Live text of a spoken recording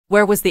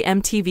Where was the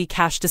MTV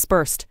cash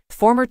dispersed?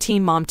 Former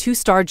Teen Mom 2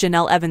 star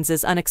Jenelle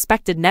Evans's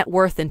unexpected net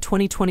worth in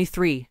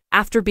 2023.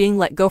 After being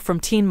let go from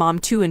Teen Mom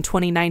 2 in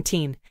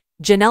 2019,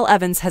 Jenelle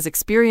Evans has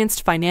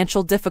experienced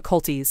financial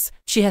difficulties.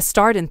 She has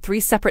starred in 3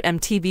 separate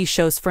MTV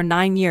shows for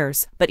 9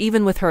 years, but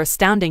even with her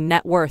astounding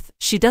net worth,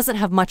 she doesn't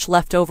have much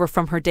left over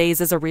from her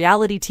days as a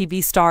reality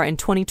TV star in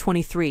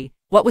 2023.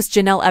 What was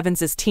Jenelle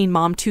Evans's Teen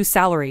Mom 2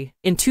 salary?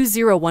 In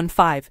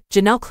 2015,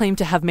 Jenelle claimed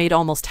to have made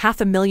almost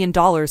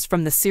 $500,000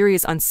 from the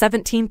series on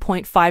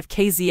 17.5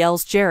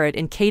 KZL's Jared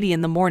and Katie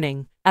in the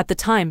Morning. At the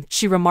time,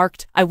 she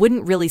remarked, "I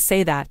wouldn't really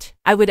say that.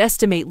 I would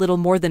estimate little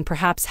more than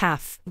perhaps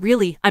half.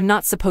 Really, I'm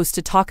not supposed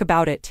to talk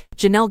about it."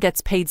 Jenelle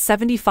gets paid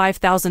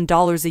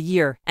 $75,000 a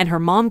year, and her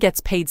mom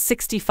gets paid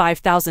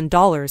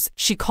 $65,000.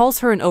 She calls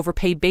her an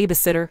overpaid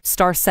babysitter,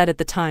 Star said at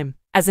the time.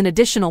 As an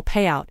additional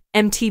payout,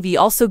 MTV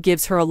also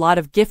gives her a lot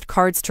of gift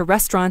cards to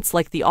restaurants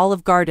like the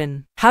Olive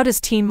Garden. How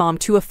does Teen Mom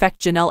 2 affect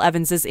Jenelle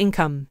Evans's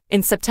income?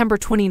 In September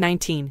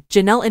 2019,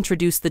 Jenelle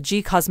introduced the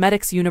G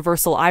Cosmetics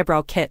Universal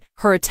Eyebrow Kit,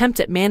 her attempt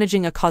at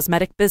managing a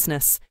cosmetic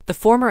business. The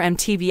former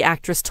MTV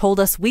actress told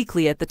Us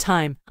Weekly at the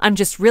time, "I'm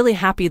just really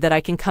happy that I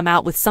can come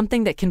out with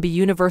something that can be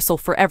universal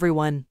for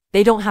everyone.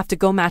 They don't have to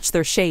go match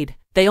their shade.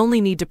 They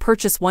only need to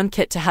purchase one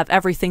kit to have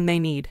everything they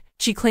need."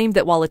 She claimed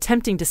that while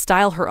attempting to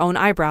style her own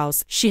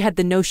eyebrows, she had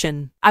the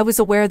notion, "I was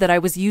aware that I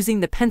was using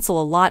the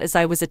pencil a lot as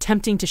I was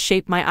attempting to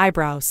shape my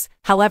eyebrows.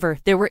 However,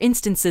 there were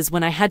instances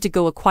when I had to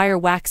go acquire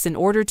wax in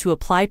order to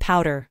apply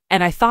powder.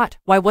 And I thought,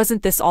 why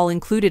wasn't this all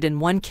included in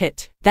one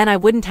kit? Then I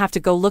wouldn't have to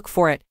go look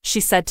for it," she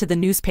said to the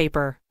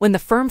newspaper. When the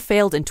firm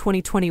failed in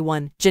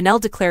 2021, Jenelle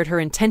declared her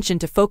intention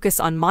to focus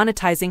on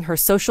monetizing her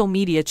social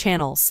media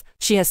channels.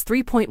 She has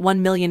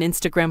 3.1 million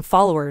Instagram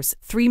followers,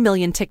 3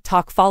 million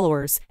TikTok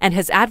followers, and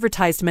has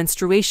advertised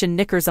menstruation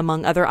knickers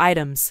among other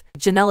items.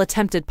 Jenelle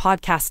attempted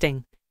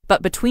podcasting,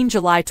 but between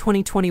July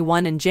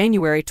 2021 and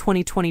January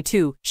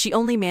 2022, she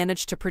only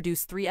managed to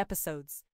produce 3 episodes.